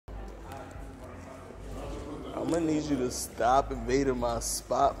I'm gonna need you to stop invading my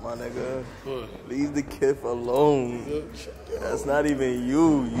spot, my nigga. Leave the kid alone. That's not even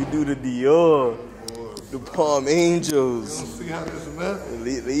you. You do the Dior, the Palm Angels. See how this man?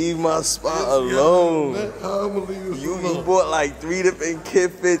 Leave my spot alone. You bought like 3 different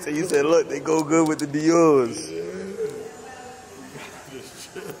kid fits and you said, look, they go good with the Diors.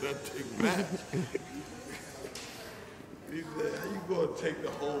 That take match. He said, how you gonna take the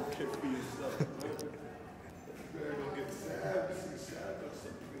whole kit for yourself, man? You're gonna get Savs and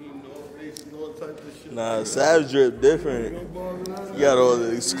Supreme, North Face, and all types of shit. Nah, Savs drip different. You got all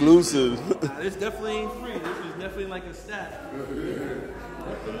the exclusives. Nah, this definitely ain't free. This is definitely like a stat.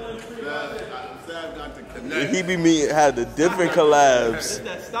 Sav got the connect. He be had the different collabs. It's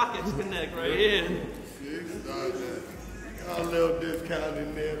that StockX connect right here. Got a little discount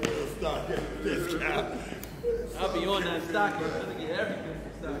in there, little StockX discount. I'll be on that StockX. I'm gonna get everything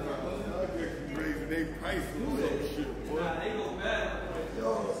from StockX. Raising their prices on that shit, boy. Nah, they go bad. Yo,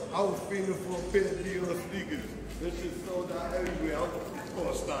 I was feeling for a pair of Dior sneakers. This shit sold out everywhere. I was going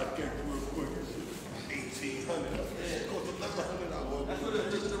to start getting real quick. $1,800. It cost $1,100. That's what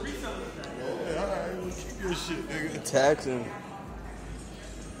the retail is at. Okay, all right, well, keep your shit, nigga. Taxing.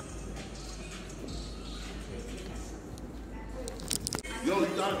 Yo, you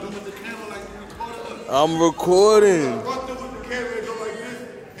gotta do with the camera like you recorded us. I'm recording. Run through with the camera and go like this,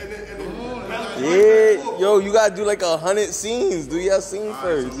 and then balance Yeah, right yo, you gotta do like 100 scenes. Do your scene all right,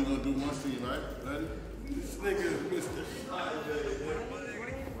 first. so we're gonna do one scene, right? Ready? This nigga is Mr.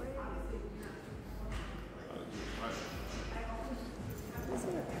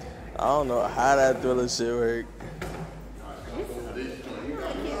 I don't know how that Thriller shit work.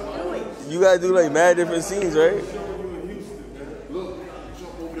 You gotta do like mad different scenes, right? Look,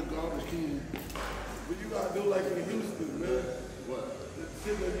 jump over the garbage can. What you gotta do like in Houston, man? What? The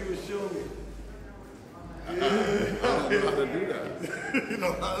shit that you was showing me. I don't know how to do that. You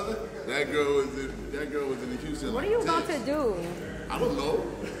know how to? That girl was in Houston. What are you about to do? I don't know.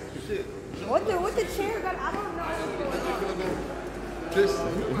 Shit. What the chair got? I don't know. Just.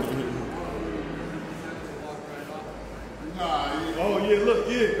 Nah. Oh yeah, look,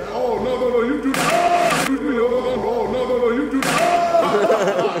 yeah. Oh no, you do that. Excuse me, no, you do that.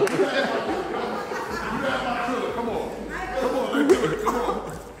 Come on, let's do it. Come on,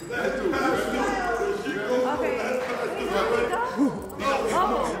 let's do it. Okay. You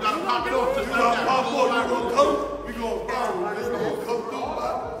gotta pop it off. You gotta pop it off. We gonna viral. This gonna come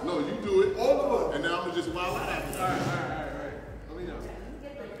through. No, you do it. All of us. And now I'm gonna just wild out after. All right. Let me know.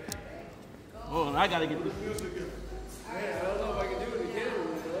 Oh, and I gotta get this. Man, I don't know if I can do it again.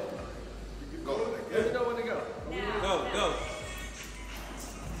 Go. Let me know when to go. Go.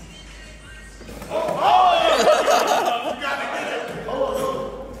 You gotta get it.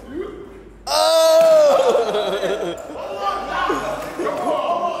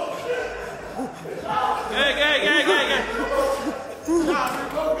 Hey.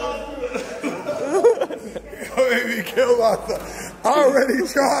 Made me kill myself. I already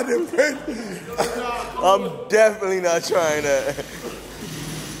tried to print. I'm definitely not trying that.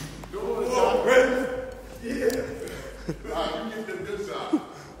 Yeah. You get the good side.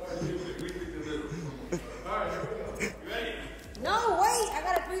 We get the middle. No, wait. I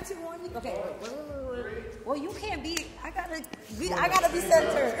got a 3, 2, 1. Okay. Wait. Well, you can't be. I gotta be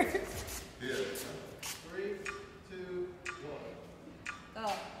centered. Yeah. 3, 2, 1. Go.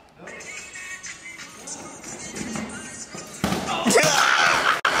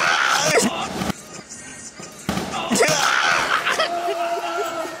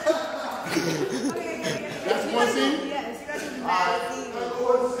 That's one scene? Yes, you guys do bad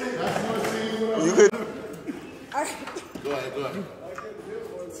scene. That's one scene. You could. All right. Go ahead.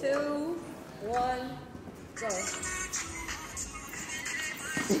 2, 1, go.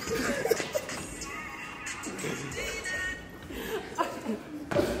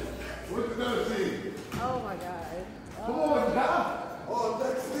 What's another scene? Oh my God. Come on, now. Oh,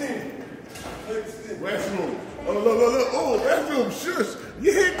 next scene. Restroom. Oh, look. Oh, restroom. Shush.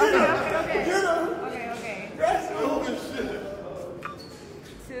 Yeah, get her. Okay. Get her. Okay. Restroom and shit.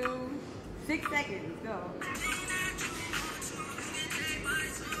 2, 6 seconds. Go.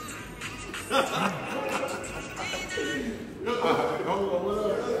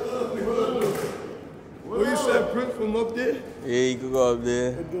 What you said, Prince from up there? Yeah, you could go up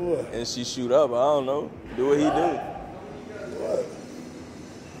there Do what? and she shoot up. I don't know. Do what he do.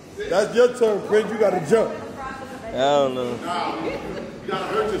 That's your turn, Prince. You gotta jump. I don't know. Nah, you gotta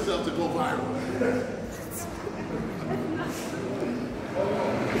hurt yourself to go viral.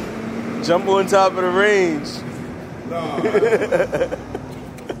 Jump on top of the range. Nah.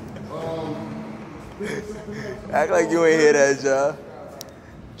 Act like you ain't hear that, y'all.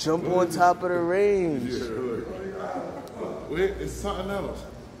 Jump on top of the range. Wait, it's something else.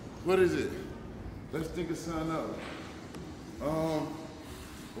 What is it? Let's think of something else.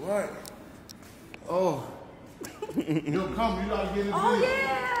 What? Oh. Yo, come, you gotta get in the Oh, video.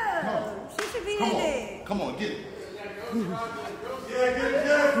 yeah. Come. She should be Come in on. it. Come on, get it. Yeah, get it,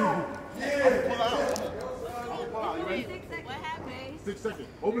 yeah. Pull out. Pull out. You ready? 6 seconds. What happened? 6 seconds.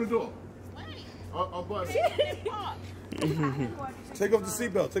 Open the door. Wait. But Take off the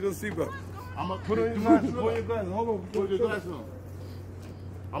seatbelt. Take off the seatbelt. I'm gonna put on your glasses. Put your glasses. Hold on. Put your glasses on.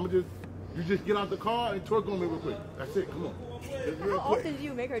 I'm gonna you just get out the car and twerk on me real quick. That's it. Come on. Just real How quick. often do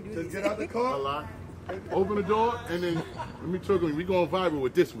you make her do Just this? get out the A car. lot. Open the door and then let me twerk on you. We going viral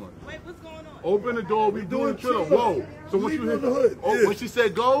with this one. Wait, what's going on? Open the door. We doing Triller. Whoa. So once you hit the hood. when she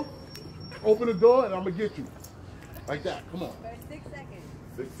said go, open the door and I'm gonna get you. Like that. Come on. 6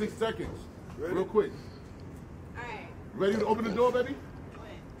 seconds. 6 seconds. Real quick. All right. Ready to open the door, baby?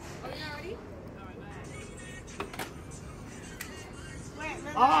 Wait. Are you not ready?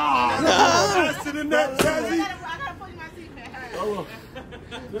 Faster than that, Jazzy. I gotta put my seatbelt. Oh,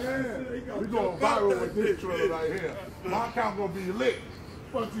 man, we going viral with this trailer right here. My account gonna be lit.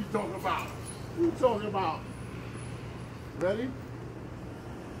 What you talking about? What you talking about? Ready?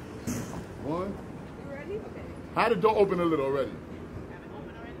 1. You ready? Okay. How the door open a little already?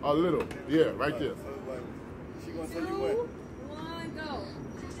 A little. Yeah, right there. She gonna 2, 1, go.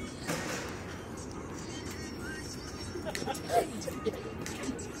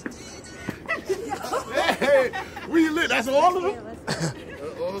 Hey, we lit. That's all of them?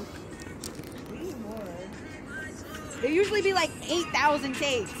 There usually be like 8,000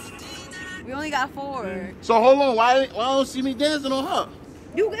 takes. We only got 4. So hold on. Why don't see me dancing on her?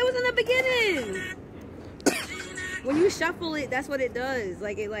 It was in the beginning. When you shuffle it, that's what it does.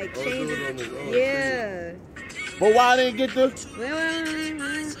 Like it like changes. Yeah. But why I didn't get the...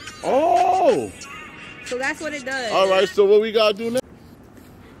 Oh! So that's what it does. All right, so what we gotta do now?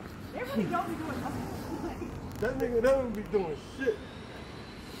 They really don't be doing nothing. That nigga don't be doing shit.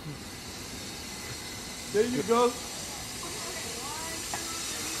 There you go.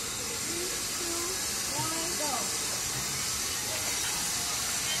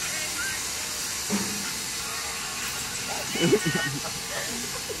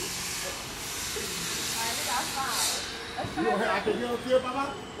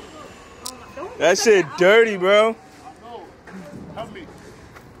 That shit dirty, bro. Help me.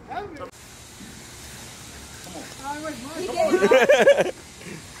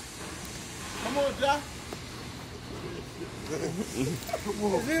 Come on, Jack.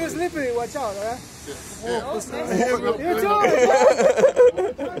 If you're sleeping, watch out, alright?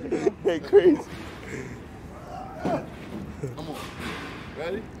 Hey, crazy. Come on.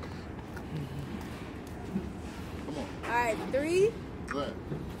 Ready? Come on. All right, 3, Go ahead.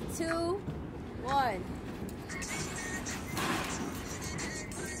 2, 1.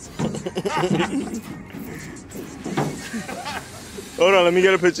 Hold on, let me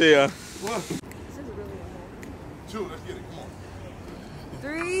get a picture, y'all. What? 2, let's get it. Come on.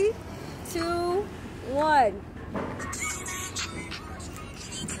 3, 2, 1.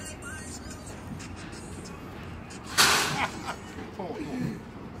 Come on.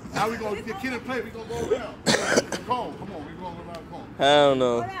 Now we gonna get kid and play. We gonna go around. Come on. We gonna go around. Come on. Hell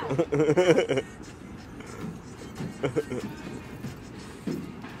no.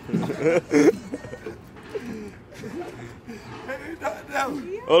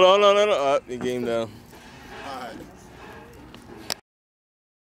 Hold on. The game down.